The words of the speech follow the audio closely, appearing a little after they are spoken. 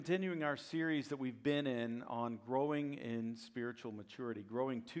Continuing our series that we've been in on growing in spiritual maturity,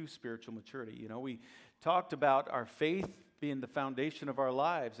 growing to spiritual maturity. You know, we talked about our faith being the foundation of our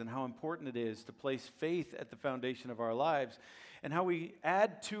lives and how important it is to place faith at the foundation of our lives, and how we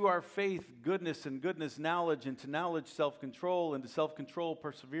add to our faith goodness, and goodness knowledge, and to knowledge self-control, and to self-control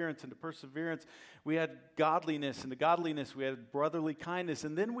perseverance, and to perseverance we had godliness, and to godliness we had brotherly kindness,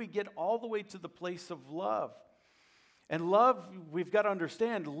 and then we get all the way to the place of love. And love, we've got to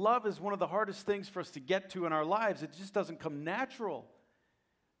understand, love is one of the hardest things for us to get to in our lives. It just doesn't come natural.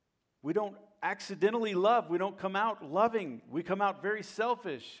 We don't accidentally love. We don't come out loving. We come out very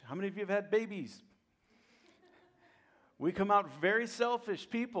selfish. How many of you have had babies? We come out very selfish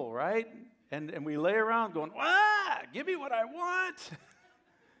people, right? And we lay around going, give me what I want.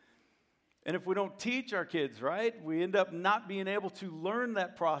 And if we don't teach our kids, right, we end up not being able to learn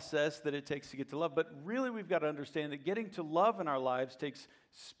that process that it takes to get to love. But really, we've got to understand that getting to love in our lives takes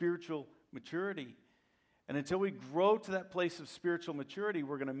spiritual maturity. And until we grow to that place of spiritual maturity,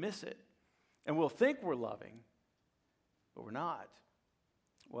 we're going to miss it. And we'll think we're loving, but we're not.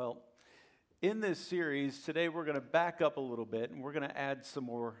 Well, in this series, today we're going to back up a little bit, and we're going to add some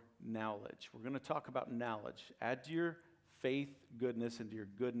more knowledge. We're going to talk about knowledge. Add to your faith goodness, and to your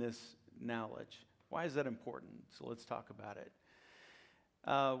goodness knowledge. Why is that important? So let's talk about it.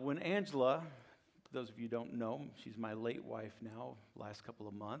 When Angela, for those of you who don't know, she's my late wife now, last couple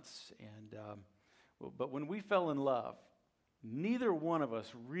of months, but when we fell in love, neither one of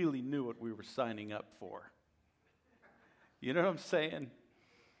us really knew what we were signing up for. You know what I'm saying?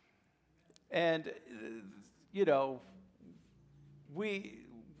 And,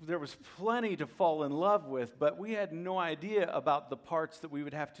 there was plenty to fall in love with, but we had no idea about the parts that we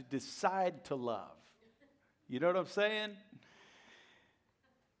would have to decide to love. You know what I'm saying?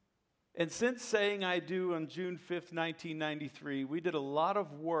 And since saying I do on June 5th, 1993, we did a lot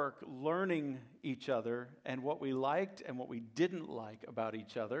of work learning each other and what we liked and what we didn't like about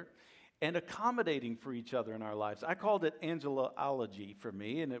each other, and accommodating for each other in our lives. I called it Angelaology for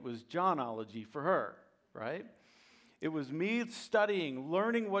me, and it was Johnology for her, right? It was me studying,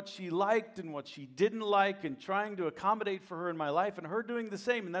 learning what she liked and what she didn't like, and trying to accommodate for her in my life, and her doing the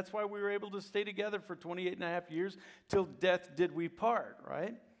same. And that's why we were able to stay together for 28 and a half years, till death did we part,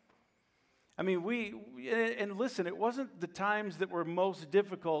 right? I mean, and listen, it wasn't the times that were most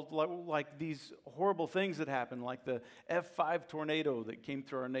difficult, like these horrible things that happened, like the F5 tornado that came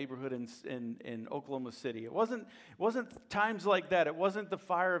through our neighborhood in Oklahoma City. It wasn't times like that. It wasn't the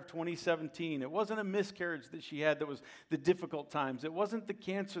fire of 2017. It wasn't a miscarriage that she had that was the difficult times. It wasn't the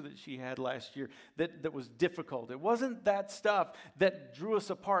cancer that she had last year that was difficult. It wasn't that stuff that drew us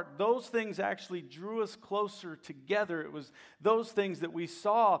apart. Those things actually drew us closer together. It was those things that we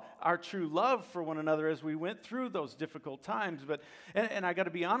saw our true love for one another as we went through those difficult times. And I got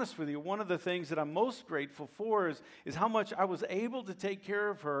to be honest with you, one of the things that I'm most grateful for is how much I was able to take care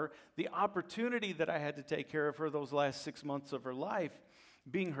of her, the opportunity that I had to take care of her those last 6 months of her life,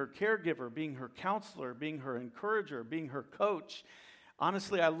 being her caregiver, being her counselor, being her encourager, being her coach.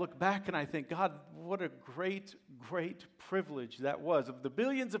 Honestly, I look back and I think, God, what a great, great privilege that was. Of the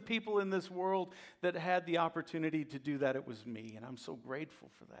billions of people in this world that had the opportunity to do that, it was me, and I'm so grateful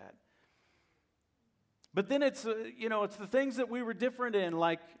for that. But then it's the things that we were different in,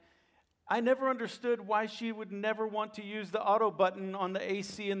 like I never understood why she would never want to use the auto button on the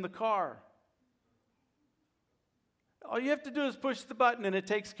AC in the car. All you have to do is push the button and it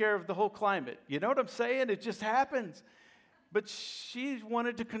takes care of the whole climate. You know what I'm saying? It just happens. But she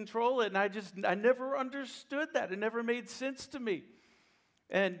wanted to control it, and I never understood that. It never made sense to me.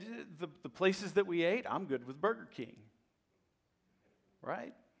 And the places that we ate, I'm good with Burger King,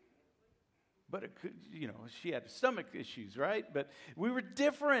 right? But it could, she had stomach issues, right? But we were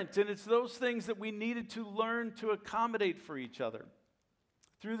different, and it's those things that we needed to learn to accommodate for each other.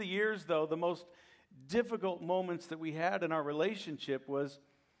 Through the years, though, the most difficult moments that we had in our relationship was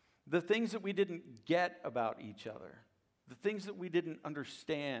the things that we didn't get about each other, the things that we didn't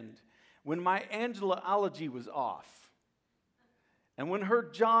understand. When my Angelaology was off, and when her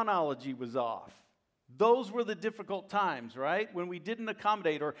Johnology was off, those were the difficult times, right? When we didn't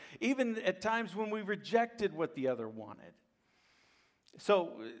accommodate, or even at times when we rejected what the other wanted.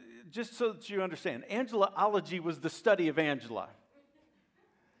 So, just so that you understand, Angelaology was the study of Angela.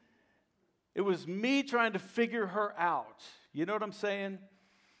 It was me trying to figure her out. You know what I'm saying?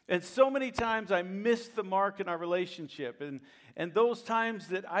 And so many times I missed the mark in our relationship. And those times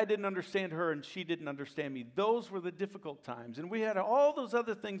that I didn't understand her and she didn't understand me, those were the difficult times. And we had all those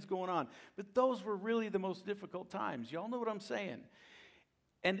other things going on. But those were really the most difficult times. Y'all know what I'm saying?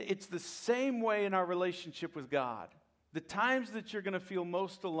 And it's the same way in our relationship with God. The times that you're going to feel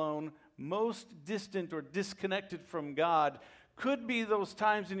most alone, most distant or disconnected from God could be those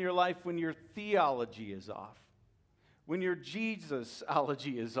times in your life when your theology is off, when your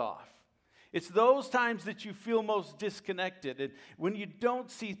Jesus-ology is off. It's those times that you feel most disconnected, and when you don't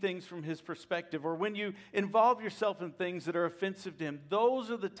see things from his perspective, or when you involve yourself in things that are offensive to him.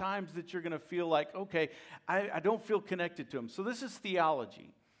 Those are the times that you're going to feel like, okay, I don't feel connected to him. So this is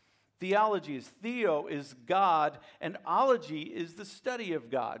theology. Theology is theo is God, and ology is the study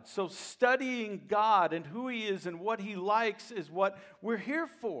of God. So studying God and who he is and what he likes is what we're here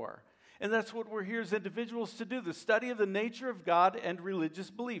for. And that's what we're here as individuals to do, the study of the nature of God and religious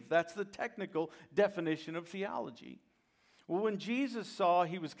belief. That's the technical definition of theology. Well, when Jesus was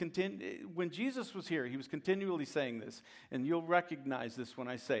here, he was continually saying this, and you'll recognize this when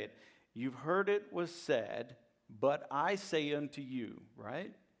I say it. You've heard it was said, but I say unto you,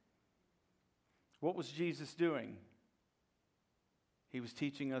 right? What was Jesus doing? He was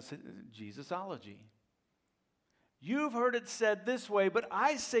teaching us Jesusology. You've heard it said this way, but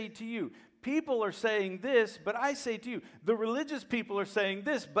I say to you. People are saying this, but I say to you. The religious people are saying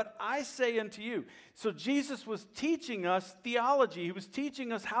this, but I say unto you. So Jesus was teaching us theology. He was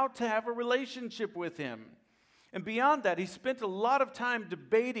teaching us how to have a relationship with him. And beyond that, he spent a lot of time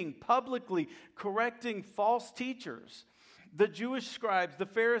debating, publicly correcting false teachers, the Jewish scribes, the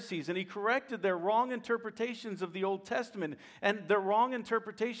Pharisees, and he corrected their wrong interpretations of the Old Testament and their wrong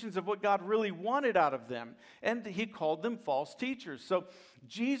interpretations of what God really wanted out of them. And he called them false teachers. So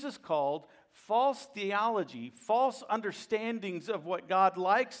Jesus called false theology, false understandings of what God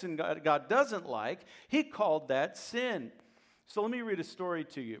likes and God doesn't like, he called that sin. So let me read a story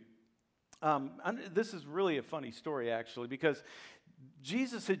to you. This is really a funny story, actually, because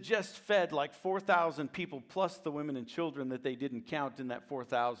Jesus had just fed like 4,000 people plus the women and children that they didn't count in that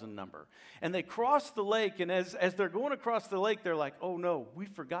 4,000 number. And they crossed the lake, and as they're going across the lake, they're like, oh no, we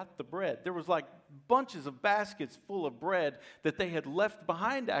forgot the bread. There was like bunches of baskets full of bread that they had left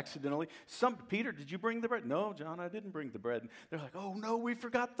behind accidentally. Peter, did you bring the bread? No, John, I didn't bring the bread. They're like, oh no, we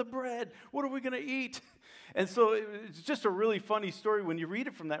forgot the bread. What are we going to eat? And so it's just a really funny story when you read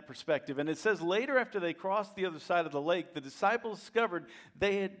it from that perspective. And it says later, after they crossed the other side of the lake, the disciples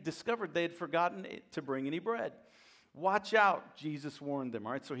discovered they had forgotten to bring any bread. Watch out, Jesus warned them.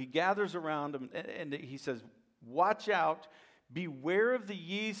 All right, so he gathers around them and he says, watch out, beware of the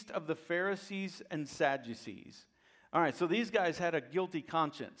yeast of the Pharisees and Sadducees. All right, so these guys had a guilty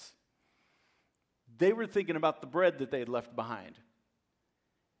conscience. They were thinking about the bread that they had left behind.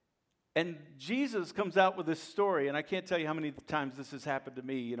 And Jesus comes out with this story, and I can't tell you how many times this has happened to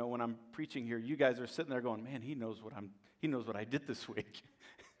me. You know, when I'm preaching here, you guys are sitting there going, man, he knows what I did this week.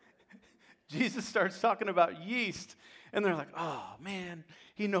 Jesus starts talking about yeast, and they're like, oh, man,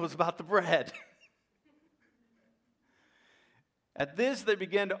 he knows about the bread. At this, they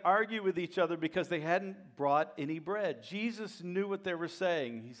began to argue with each other because they hadn't brought any bread. Jesus knew what they were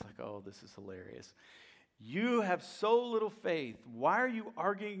saying. He's like, oh, this is hilarious. You have so little faith. Why are you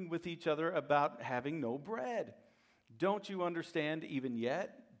arguing with each other about having no bread? Don't you understand even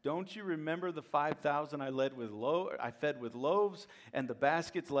yet? Don't you remember the 5,000 I fed with loaves and the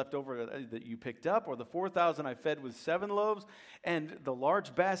baskets left over that you picked up? Or the 4,000 I fed with 7 loaves and the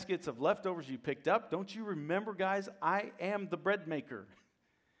large baskets of leftovers you picked up? Don't you remember, guys? I am the bread maker.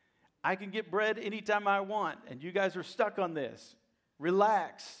 I can get bread anytime I want, and you guys are stuck on this.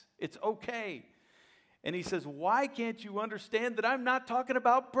 Relax. It's okay. And he says, why can't you understand that I'm not talking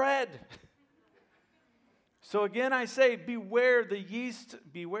about bread? So again, I say, beware of the yeast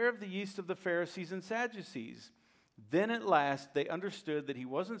of the Pharisees and Sadducees. Then at last, they understood that he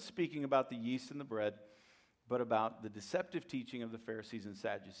wasn't speaking about the yeast and the bread, but about the deceptive teaching of the Pharisees and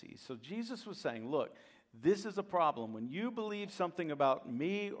Sadducees. So Jesus was saying, look, this is a problem. When you believe something about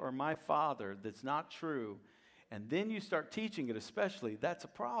me or my Father that's not true, and then you start teaching it especially, that's a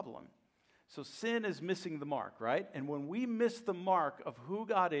problem. So sin is missing the mark, right? And when we miss the mark of who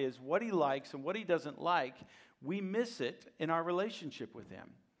God is, what he likes and what he doesn't like, we miss it in our relationship with him.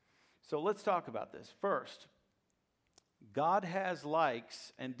 So let's talk about this. First, God has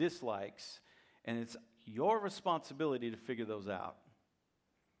likes and dislikes, and it's your responsibility to figure those out.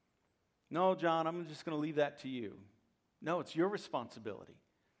 No, John, I'm just going to leave that to you. No, it's your responsibility.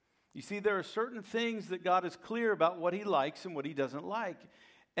 You see, there are certain things that God is clear about what he likes and what he doesn't like.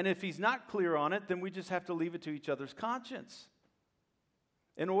 And if he's not clear on it, then we just have to leave it to each other's conscience.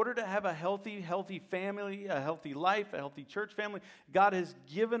 In order to have a healthy family, a healthy life, a healthy church family, God has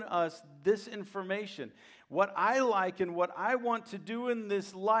given us this information. What I like and what I want to do in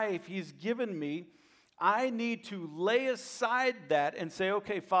this life, he's given me. I need to lay aside that and say,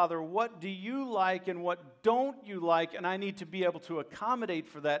 okay, Father, what do you like and what what don't you like, and I need to be able to accommodate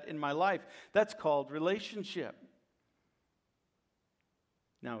for that in my life. That's called relationship.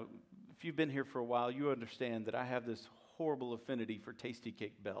 Now, if you've been here for a while, you understand that I have this horrible affinity for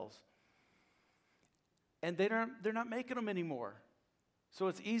Tastykake Bells. And they're not making them anymore. So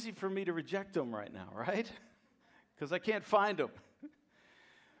it's easy for me to reject them right now, right? Because I can't find them.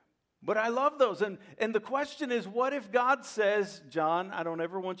 But I love those. And the question is, what if God says, John, I don't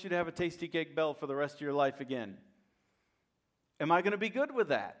ever want you to have a Tastykake Bell for the rest of your life again? Am I going to be good with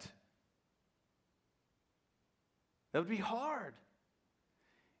that? That would be hard.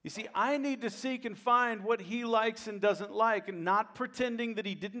 You see, I need to seek and find what he likes and doesn't like, and not pretending that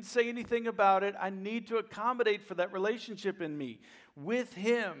he didn't say anything about it. I need to accommodate for that relationship in me with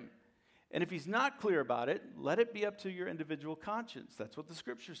him. And if he's not clear about it, let it be up to your individual conscience. That's what the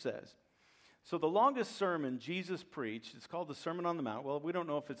scripture says. So the longest sermon Jesus preached, it's called the Sermon on the Mount. Well, we don't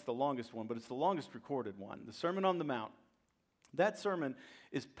know if it's the longest one, but it's the longest recorded one. The Sermon on the Mount. That sermon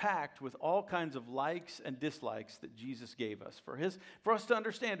is packed with all kinds of likes and dislikes that Jesus gave us for us to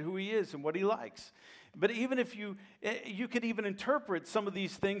understand who he is and what he likes. But even if you could even interpret some of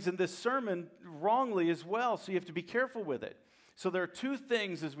these things in this sermon wrongly as well, so you have to be careful with it. So there are two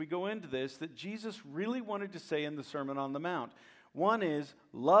things as we go into this that Jesus really wanted to say in the Sermon on the Mount. One is,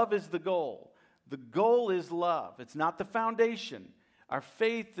 love is the goal. The goal is love. It's not the foundation. Our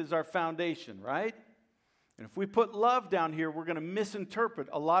faith is our foundation, right? And if we put love down here, we're going to misinterpret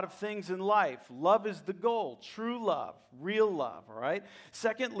a lot of things in life. Love is the goal, true love, real love, all right?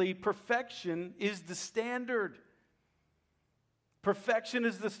 Secondly, perfection is the standard. Perfection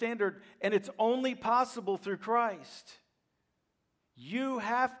is the standard, and it's only possible through Christ. You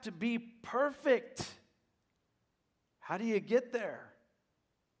have to be perfect. How do you get there?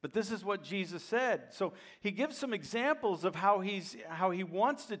 But this is what Jesus said. So he gives some examples of how he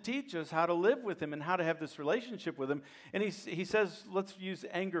wants to teach us how to live with him and how to have this relationship with him. And he says, let's use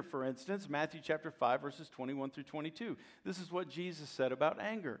anger, for instance. Matthew chapter 5, verses 21 through 22. This is what Jesus said about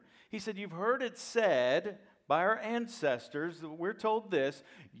anger. He said, you've heard it said by our ancestors, we're told this,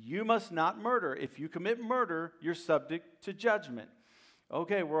 you must not murder. If you commit murder, you're subject to judgment.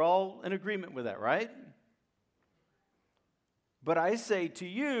 Okay, we're all in agreement with that, right? But I say to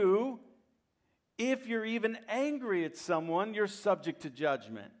you, if you're even angry at someone, you're subject to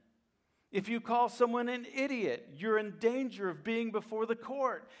judgment. If you call someone an idiot, you're in danger of being before the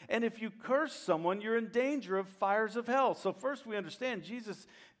court. And if you curse someone, you're in danger of fires of hell. So first we understand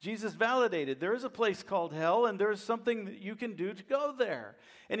Jesus validated there is a place called hell, and there is something that you can do to go there.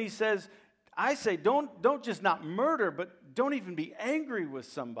 And he says, I say, don't just not murder, but don't even be angry with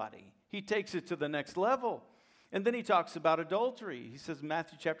somebody. He takes it to the next level. And then he talks about adultery. He says,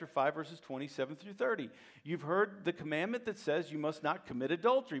 Matthew chapter 5, verses 27 through 30. You've heard the commandment that says you must not commit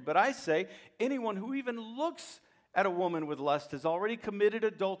adultery. But I say, anyone who even looks at a woman with lust has already committed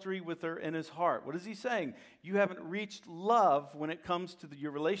adultery with her in his heart. What is he saying? You haven't reached love when it comes to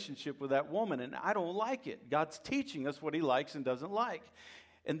your relationship with that woman. And I don't like it. God's teaching us what he likes and doesn't like.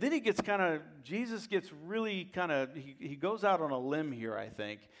 And then Jesus gets really he goes out on a limb here, I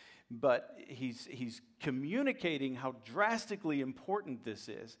think. But he's communicating how drastically important this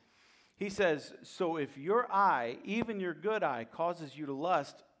is. He says, so if your eye, even your good eye, causes you to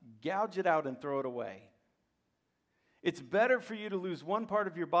lust, gouge it out and throw it away. It's better for you to lose one part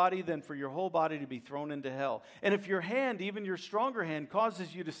of your body than for your whole body to be thrown into hell. And if your hand, even your stronger hand,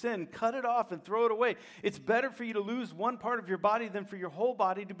 causes you to sin, cut it off and throw it away. It's better for you to lose one part of your body than for your whole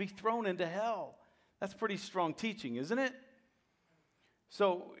body to be thrown into hell. That's pretty strong teaching, isn't it?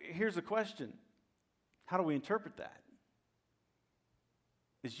 So here's a question. How do we interpret that?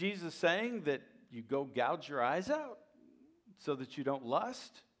 Is Jesus saying that you go gouge your eyes out so that you don't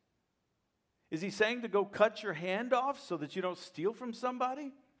lust? Is he saying to go cut your hand off so that you don't steal from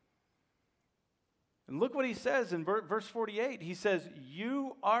somebody? And look what he says in verse 48. He says,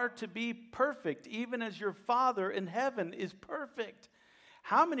 you are to be perfect, even as your Father in heaven is perfect.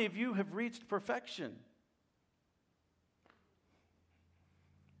 How many of you have reached perfection?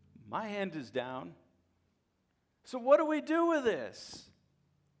 My hand is down. So what do we do with this?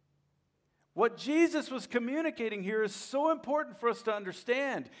 What Jesus was communicating here is so important for us to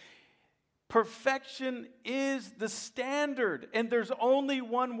understand. Perfection is the standard, and there's only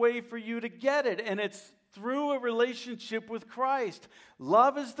one way for you to get it, and it's through a relationship with Christ.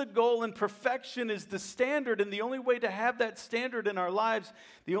 Love is the goal, and perfection is the standard, and the only way to have that standard in our lives,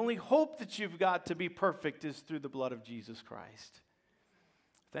 the only hope that you've got to be perfect is through the blood of Jesus Christ.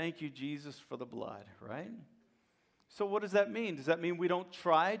 Thank you, Jesus, for the blood, right? So what does that mean? Does that mean we don't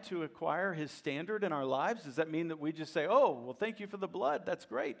try to acquire his standard in our lives? Does that mean that we just say, oh, well, thank you for the blood. That's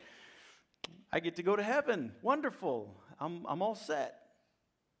great. I get to go to heaven. Wonderful. I'm all set.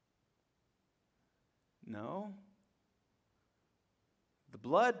 No. The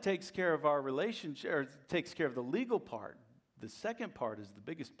blood takes care of our relationship, or takes care of the legal part. The second part is the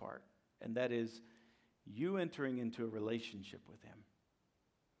biggest part, and that is you entering into a relationship with him.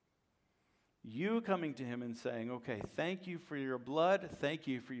 You coming to him and saying, okay, thank you for your blood. Thank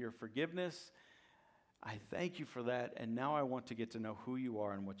you for your forgiveness. I thank you for that, and now I want to get to know who you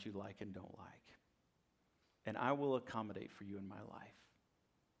are and what you like and don't like. And I will accommodate for you in my life.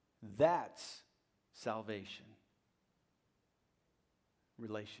 That's salvation.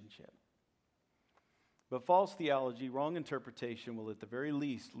 Relationship. But false theology, wrong interpretation will at the very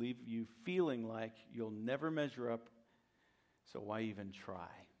least leave you feeling like you'll never measure up, so why even try?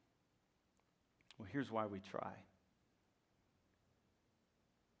 Well, here's why we try.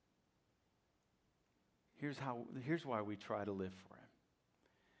 Here's why we try to live for him.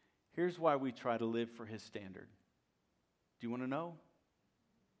 Here's why we try to live for his standard. Do you want to know?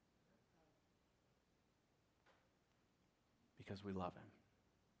 Because we love him.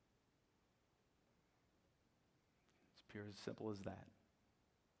 It's pure as simple as that.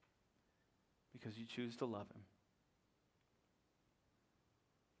 Because you choose to love him.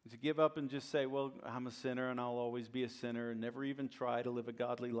 To give up and just say, well, I'm a sinner and I'll always be a sinner, and never even try to live a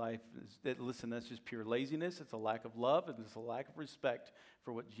godly life. Listen, that's just pure laziness. It's a lack of love, and it's a lack of respect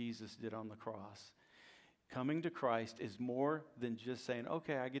for what Jesus did on the cross. Coming to Christ is more than just saying,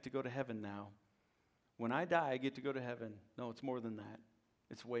 okay, I get to go to heaven now. When I die, I get to go to heaven. No, it's more than that.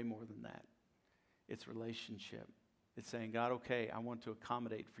 It's way more than that. It's relationship. It's saying, God, okay, I want to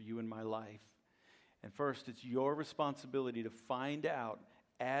accommodate for you in my life. And first, it's your responsibility to find out,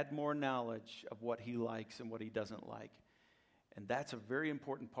 add more knowledge of what he likes and what he doesn't like. And that's a very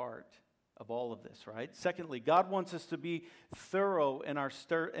important part of all of this, right? Secondly, God wants us to be thorough in our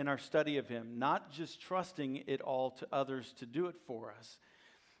study of him, not just trusting it all to others to do it for us.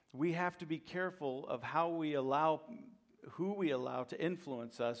 We have to be careful of who we allow to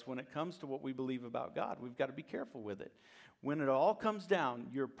influence us when it comes to what we believe about God. We've got to be careful with it. When it all comes down,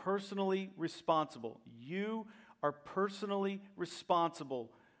 you're personally responsible. You are personally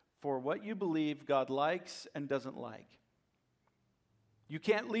responsible for what you believe God likes and doesn't like. You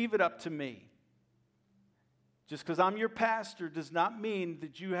can't leave it up to me. Just because I'm your pastor does not mean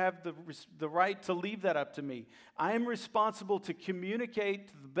that you have the right to leave that up to me. I am responsible to communicate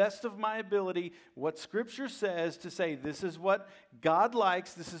to the best of my ability what Scripture says, to say this is what God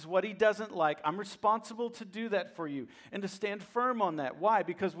likes, this is what he doesn't like. I'm responsible to do that for you and to stand firm on that. Why?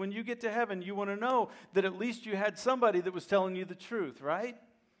 Because when you get to heaven, you want to know that at least you had somebody that was telling you the truth, right?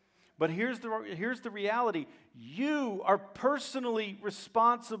 But here's the reality. You are personally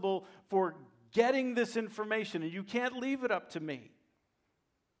responsible for getting this information, and you can't leave it up to me.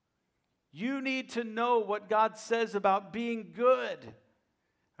 You need to know what God says about being good.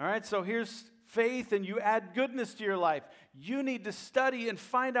 All right, so here's faith, and you add goodness to your life. You need to study and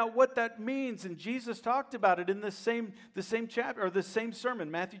find out what that means. And Jesus talked about it in the same chapter, or the same sermon,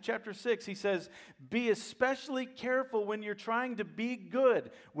 Matthew chapter 6. He says, be especially careful when you're trying to be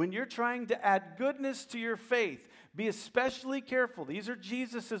good, when you're trying to add goodness to your faith. Be especially careful. These are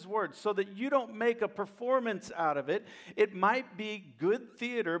Jesus' words, so that you don't make a performance out of it. It might be good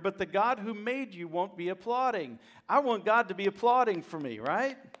theater, but the God who made you won't be applauding. I want God to be applauding for me,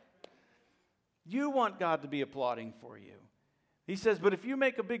 right? You want God to be applauding for you. He says, but if you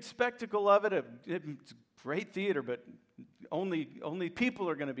make a big spectacle of it, it's great theater, but only people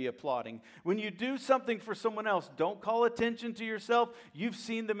are going to be applauding. When you do something for someone else, don't call attention to yourself. You've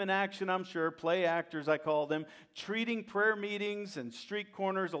seen them in action, I'm sure. Play actors, I call them. Treating prayer meetings and street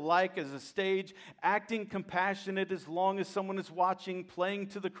corners alike as a stage. Acting compassionate as long as someone is watching. Playing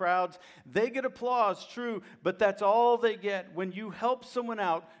to the crowds. They get applause, true, but that's all they get. When you help someone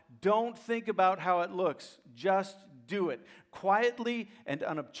out, don't think about how it looks. Just do it. Quietly and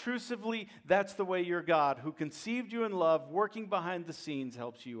unobtrusively, that's the way your God, who conceived you in love, working behind the scenes,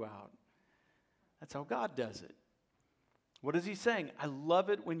 helps you out. That's how God does it. What is he saying? I love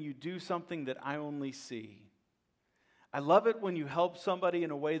it when you do something that I only see. I love it when you help somebody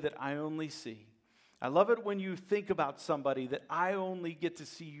in a way that I only see. I love it when you think about somebody that I only get to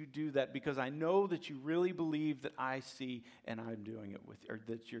see you do that, because I know that you really believe that I see and I'm doing it with, or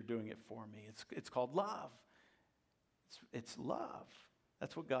that you're doing it for me. It's called love. It's love.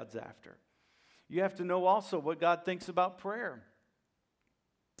 That's what God's after. You have to know also what God thinks about prayer.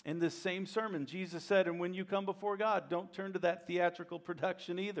 In this same sermon, Jesus said, and when you come before God, don't turn to that theatrical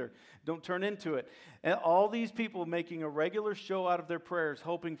production either. Don't turn into it. And all these people making a regular show out of their prayers,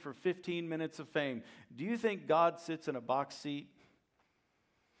 hoping for 15 minutes of fame. Do you think God sits in a box seat?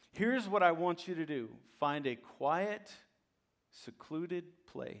 Here's what I want you to do. Find a quiet, secluded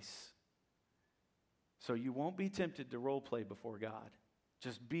place so you won't be tempted to role play before God.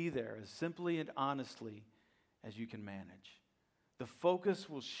 Just be there as simply and honestly as you can manage. The focus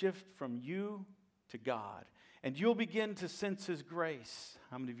will shift from you to God, and you'll begin to sense His grace.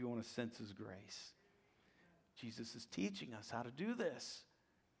 How many of you want to sense His grace? Jesus is teaching us how to do this.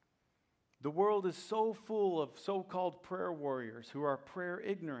 The world is so full of so-called prayer warriors who are prayer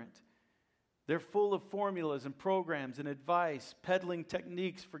ignorant. They're full of formulas and programs and advice, peddling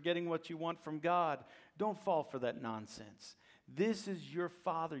techniques for getting what you want from God. Don't fall for that nonsense. This is your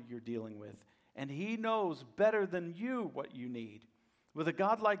Father you're dealing with, and He knows better than you what you need. With a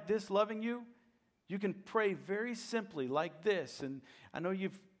God like this loving you, you can pray very simply like this. And I know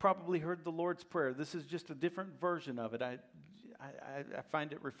you've probably heard the Lord's Prayer. This is just a different version of it. I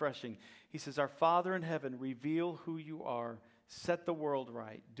find it refreshing. He says, "Our Father in heaven, reveal who you are. Set the world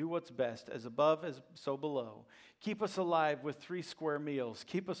right. Do what's best, as above as so below. Keep us alive with 3 square meals.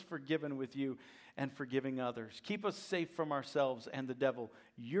 Keep us forgiven with you and forgiving others. Keep us safe from ourselves and the devil.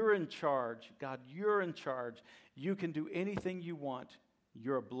 You're in charge. God, you're in charge. You can do anything you want.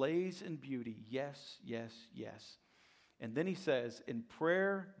 You're ablaze in beauty. Yes, yes, yes." And then he says, in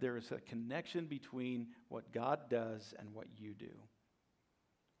prayer, there is a connection between what God does and what you do.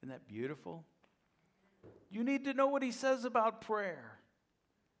 Isn't that beautiful? You need to know what He says about prayer.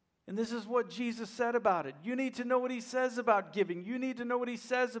 And this is what Jesus said about it. You need to know what He says about giving. You need to know what He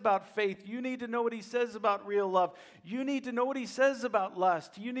says about faith. You need to know what He says about real love. You need to know what He says about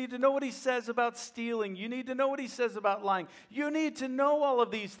lust. You need to know what He says about stealing. You need to know what He says about lying. You need to know all of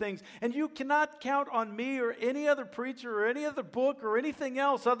these things. And you cannot count on me or any other preacher or any other book or anything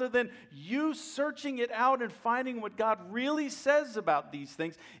else other than you searching it out and finding what God really says about these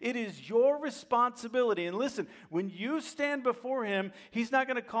things. It is your responsibility. And listen, when you stand before Him, He's not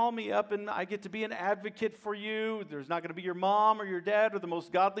going to call me up and I get to be an advocate for you. There's not going to be your mom or your dad or the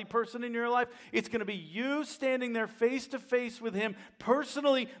most godly person in your life. It's going to be you standing there face to face with Him,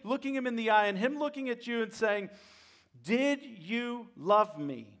 personally looking Him in the eye and Him looking at you and saying, "Did you love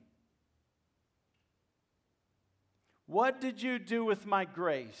me? What did you do with my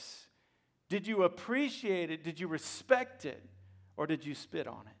grace? Did you appreciate it? Did you respect it? Or did you spit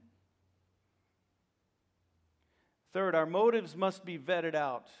on it?" Third, our motives must be vetted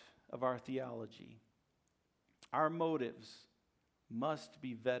out of our theology. Our motives must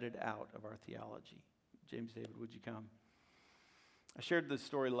be vetted out of our theology. James David, would you come? I shared this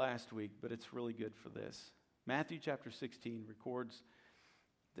story last week, but it's really good for this. Matthew chapter 16 records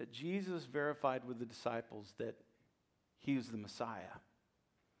that Jesus verified with the disciples that He was the Messiah.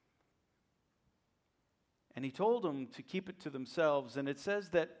 And He told them to keep it to themselves, and it says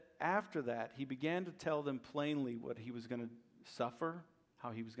that after that, He began to tell them plainly what He was going to suffer, how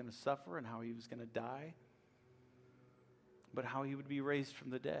He was going to suffer and how He was going to die, but how He would be raised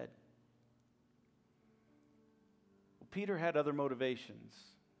from the dead. Well, Peter had other motivations.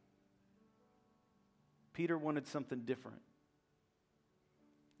 Peter wanted something different,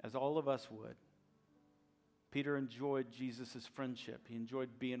 as all of us would. Peter enjoyed Jesus' friendship. He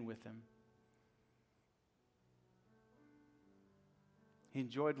enjoyed being with Him. He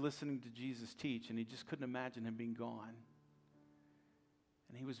enjoyed listening to Jesus teach, and he just couldn't imagine Him being gone.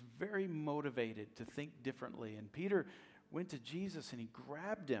 And he was very motivated to think differently. And Peter went to Jesus and he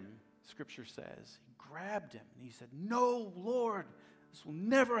grabbed Him, Scripture says. He grabbed Him and he said, "No, Lord, this will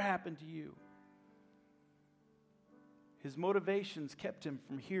never happen to you." His motivations kept him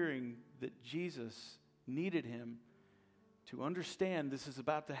from hearing that Jesus needed him to understand this is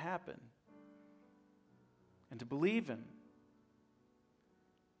about to happen and to believe Him.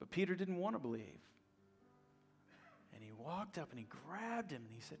 But Peter didn't want to believe. And he walked up and he grabbed him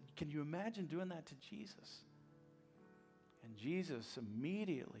and he said, "Can you imagine doing that to Jesus?" And Jesus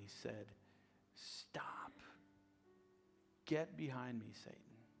immediately said, "Stop. Get behind me, Satan.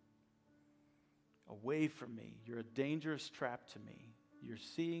 Away from me. You're a dangerous trap to me. You're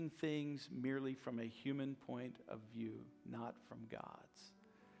seeing things merely from a human point of view, not from God's."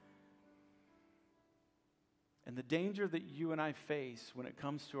 And the danger that you and I face when it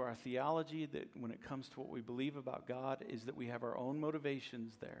comes to our theology, that when it comes to what we believe about God, is that we have our own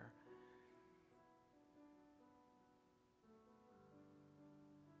motivations there.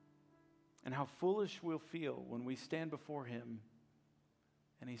 And how foolish we'll feel when we stand before Him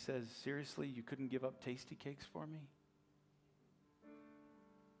and He says, "Seriously, you couldn't give up tasty cakes for me?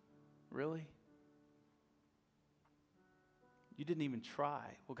 Really? You didn't even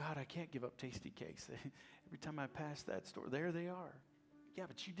try." "Well, God, I can't give up tasty cakes. Every time I pass that store, there they are." "Yeah,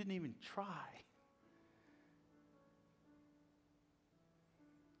 but you didn't even try."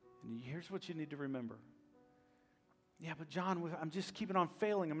 And here's what you need to remember. Yeah, but John, I'm just keeping on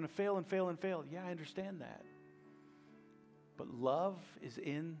failing. I'm going to fail and fail and fail. Yeah, I understand that. But love is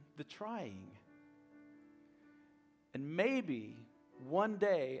in the trying. And maybe one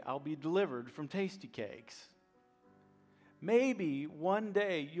day I'll be delivered from tasty cakes. Maybe one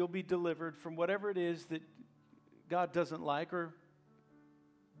day you'll be delivered from whatever it is that God doesn't like, or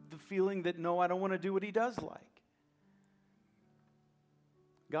the feeling that, no, I don't want to do what He does like.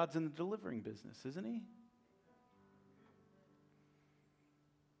 God's in the delivering business, isn't He?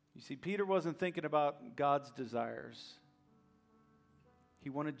 You see, Peter wasn't thinking about God's desires. He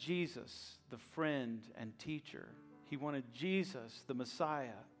wanted Jesus, the friend and teacher. He wanted Jesus, the Messiah.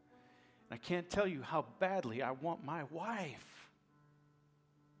 And I can't tell you how badly I want my wife.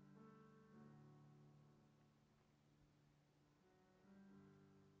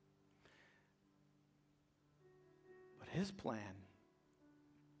 But His plan,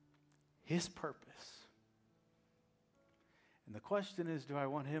 His purpose. And the question is, do I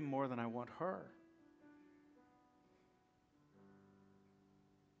want Him more than I want her?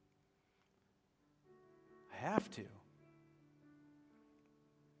 I have to.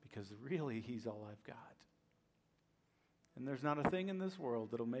 Because really, He's all I've got. And there's not a thing in this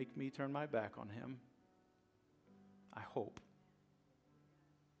world that'll make me turn my back on Him. I hope.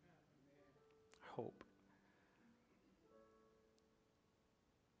 I hope.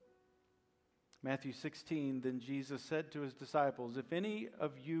 Matthew 16, then Jesus said to His disciples, if any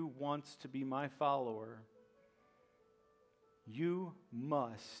of you wants to be my follower, you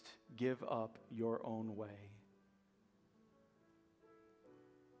must give up your own way.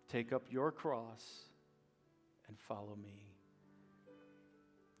 Take up your cross and follow me.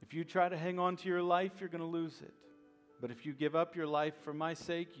 If you try to hang on to your life, you're going to lose it. But if you give up your life for my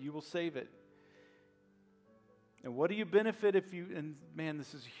sake, you will save it. And what do you benefit if you, and man,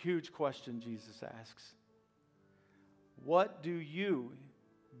 this is a huge question Jesus asks. What do you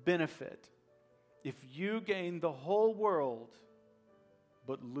benefit if you gain the whole world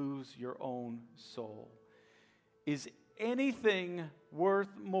but lose your own soul? Is anything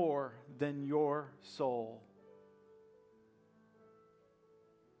worth more than your soul?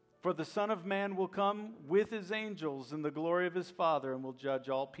 For the Son of Man will come with His angels in the glory of His Father and will judge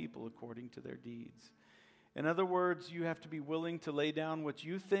all people according to their deeds. In other words, you have to be willing to lay down what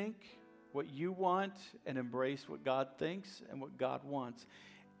you think, what you want, and embrace what God thinks and what God wants.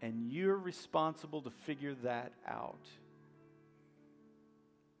 And you're responsible to figure that out.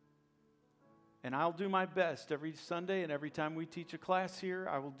 And I'll do my best every Sunday and every time we teach a class here,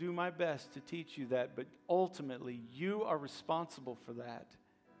 I will do my best to teach you that. But ultimately, you are responsible for that.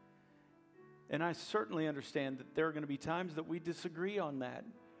 And I certainly understand that there are going to be times that we disagree on that.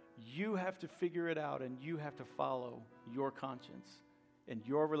 You have to figure it out, and you have to follow your conscience and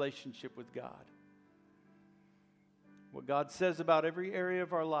your relationship with God. What God says about every area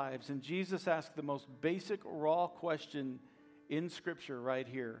of our lives. And Jesus asked the most basic, raw question in Scripture right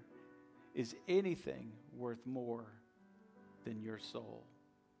here. Is anything worth more than your soul?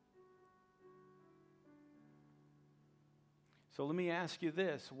 So let me ask you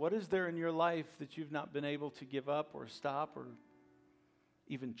this. What is there in your life that you've not been able to give up or stop or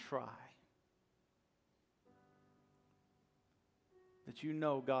even try? That you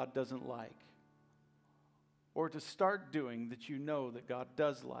know God doesn't like? Or to start doing that you know that God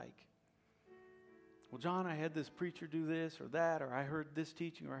does like? Well, John, I had this preacher do this or that, or I heard this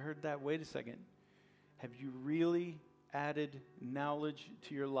teaching, or I heard that. Wait a second. Have you really added knowledge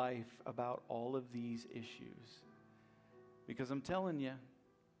to your life about all of these issues? Because I'm telling you,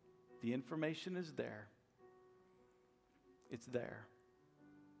 the information is there. It's there.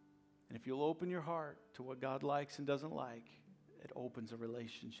 And if you'll open your heart to what God likes and doesn't like, it opens a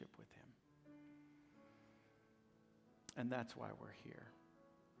relationship with Him. And that's why we're here.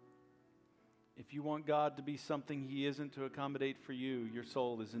 If you want God to be something He isn't to accommodate for you, your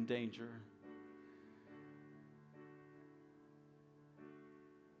soul is in danger.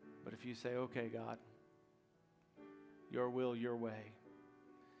 But if you say, okay, God, your will, your way.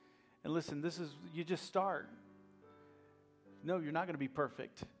 And listen, you just start. No, you're not going to be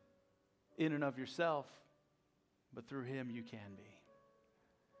perfect in and of yourself, but through Him you can be.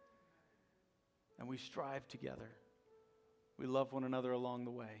 And we strive together. We love one another along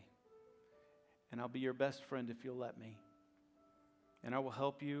the way. And I'll be your best friend if you'll let me. And I will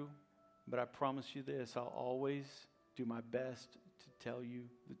help you, but I promise you this, I'll always do my best to tell you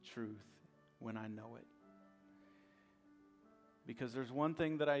the truth when I know it. Because there's one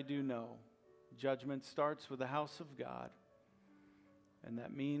thing that I do know. Judgment starts with the house of God. And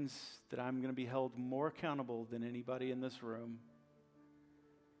that means that I'm going to be held more accountable than anybody in this room.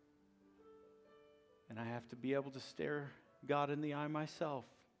 And I have to be able to stare God in the eye myself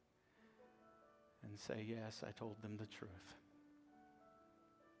and say, yes, I told them the truth.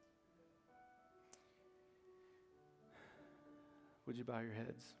 Would you bow your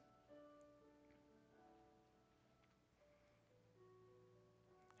heads?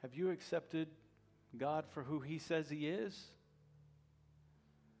 Have you accepted God for who He says He is?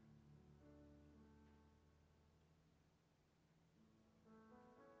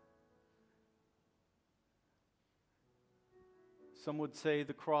 Some would say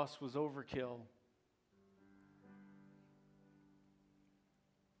the cross was overkill,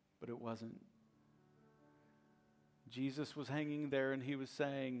 but it wasn't. Jesus was hanging there and He was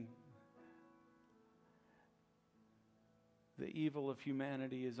saying, the evil of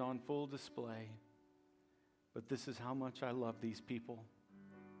humanity is on full display, but this is how much I love these people.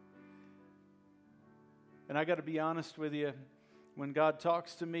 And I got to be honest with you, when God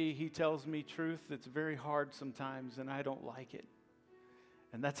talks to me, He tells me truth that's very hard sometimes, and I don't like it.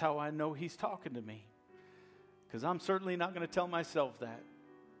 And that's how I know He's talking to me, because I'm certainly not going to tell myself that.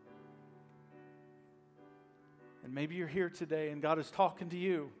 And maybe you're here today and God is talking to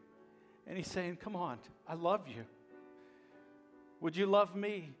you and He's saying, come on, I love you. Would you love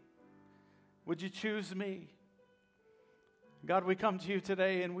me? Would you choose me? God, we come to you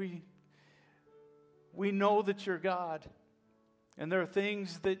today and we know that you're God. And there are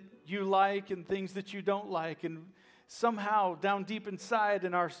things that you like and things that you don't like. And somehow down deep inside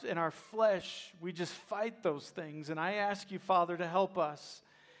in our flesh, we just fight those things. And I ask you, Father, to help us.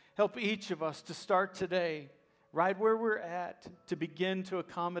 Help each of us to start today, right where we're at, to begin to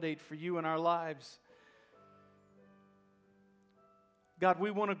accommodate for you in our lives. God,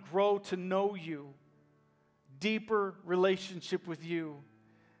 we want to grow to know you, deeper relationship with you.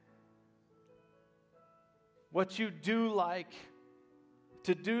 What you do like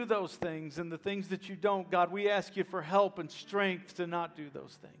to do those things and the things that you don't, God, we ask you for help and strength to not do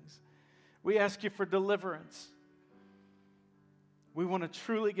those things. We ask you for deliverance. We want to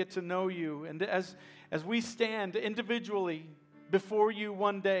truly get to know you. And as we stand individually before you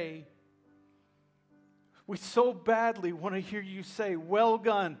one day, we so badly want to hear you say, well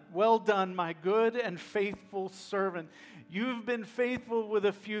done, my good and faithful servant. You've been faithful with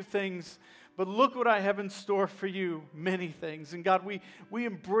a few things, but look what I have in store for you, many things. And God, we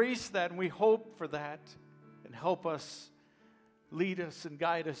embrace that and we hope for that. And help us, lead us and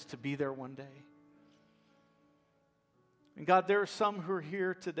guide us to be there one day. And God, there are some who are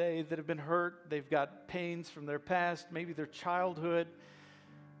here today that have been hurt. They've got pains from their past, maybe their childhood.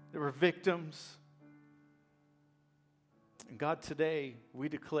 They were victims. And God, today we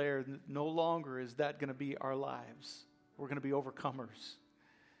declare that no longer is that going to be our lives. We're going to be overcomers.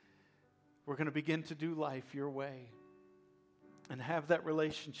 We're going to begin to do life your way and have that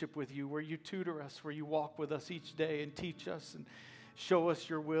relationship with you where you tutor us, where you walk with us each day and teach us and show us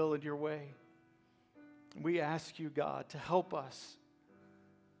your will and your way. We ask you, God, to help us,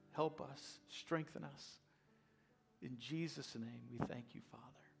 strengthen us. In Jesus' name, we thank you, Father.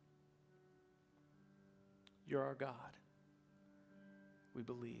 You're our God. We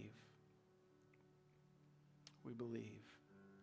believe. We believe.